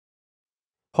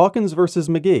Hawkins versus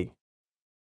McGee.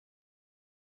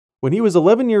 When he was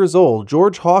 11 years old,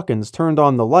 George Hawkins turned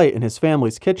on the light in his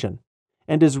family's kitchen,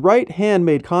 and his right hand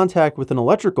made contact with an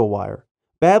electrical wire,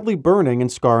 badly burning and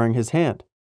scarring his hand.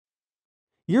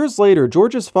 Years later,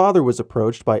 George's father was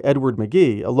approached by Edward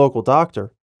McGee, a local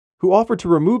doctor, who offered to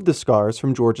remove the scars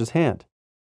from George's hand.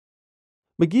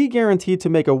 McGee guaranteed to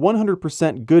make a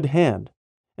 100% good hand,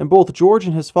 and both George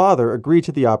and his father agreed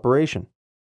to the operation.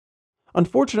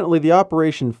 Unfortunately, the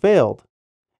operation failed,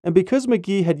 and because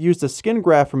McGee had used a skin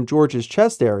graft from George's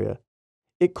chest area,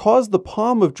 it caused the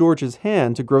palm of George's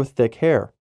hand to grow thick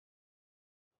hair.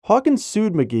 Hawkins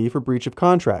sued McGee for breach of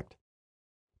contract.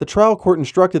 The trial court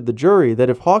instructed the jury that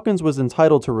if Hawkins was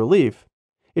entitled to relief,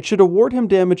 it should award him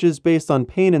damages based on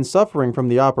pain and suffering from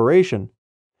the operation,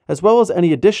 as well as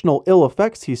any additional ill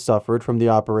effects he suffered from the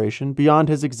operation beyond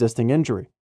his existing injury.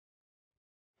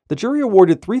 The jury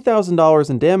awarded $3,000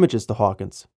 in damages to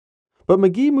Hawkins, but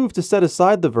McGee moved to set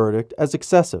aside the verdict as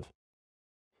excessive.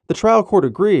 The trial court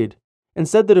agreed and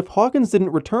said that if Hawkins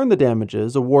didn't return the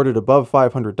damages awarded above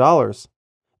 $500,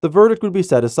 the verdict would be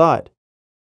set aside.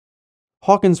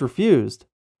 Hawkins refused,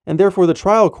 and therefore the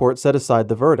trial court set aside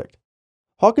the verdict.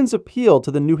 Hawkins appealed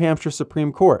to the New Hampshire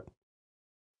Supreme Court.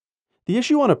 The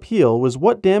issue on appeal was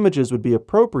what damages would be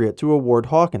appropriate to award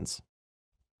Hawkins.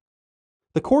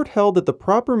 The court held that the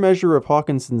proper measure of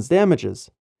Hawkinson's damages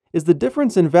is the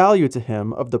difference in value to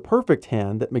him of the perfect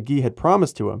hand that McGee had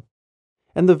promised to him,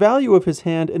 and the value of his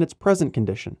hand in its present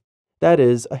condition, that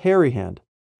is, a hairy hand,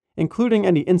 including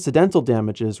any incidental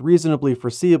damages reasonably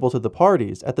foreseeable to the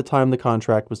parties at the time the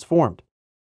contract was formed.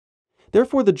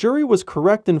 Therefore, the jury was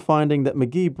correct in finding that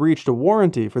McGee breached a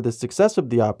warranty for the success of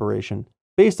the operation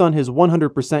based on his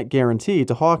 100% guarantee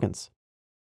to Hawkins.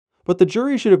 But the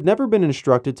jury should have never been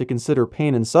instructed to consider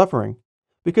pain and suffering,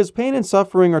 because pain and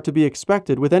suffering are to be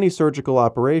expected with any surgical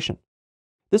operation.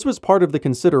 This was part of the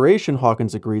consideration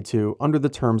Hawkins agreed to under the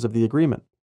terms of the agreement.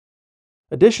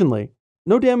 Additionally,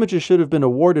 no damages should have been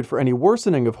awarded for any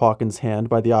worsening of Hawkins' hand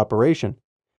by the operation,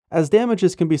 as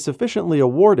damages can be sufficiently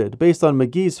awarded based on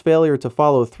McGee's failure to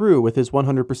follow through with his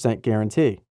 100%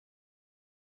 guarantee.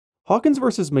 Hawkins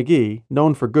versus McGee,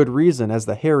 known for good reason as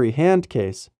the hairy hand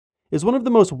case, is one of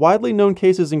the most widely known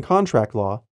cases in contract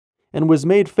law and was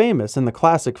made famous in the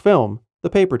classic film, The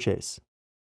Paper Chase.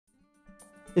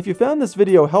 If you found this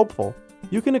video helpful,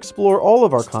 you can explore all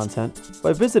of our content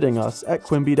by visiting us at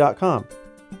Quimbee.com.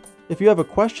 If you have a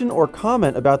question or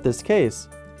comment about this case,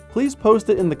 please post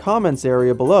it in the comments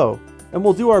area below and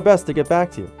we'll do our best to get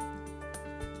back to you.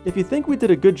 If you think we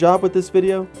did a good job with this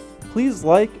video, please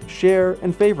like, share,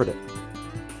 and favorite it.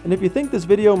 And if you think this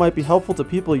video might be helpful to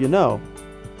people you know,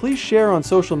 please share on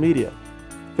social media,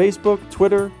 Facebook,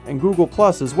 Twitter, and Google+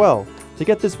 as well, to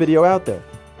get this video out there.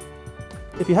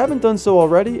 If you haven't done so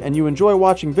already and you enjoy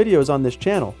watching videos on this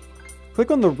channel,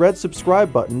 click on the red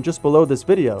subscribe button just below this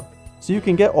video so you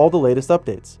can get all the latest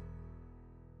updates.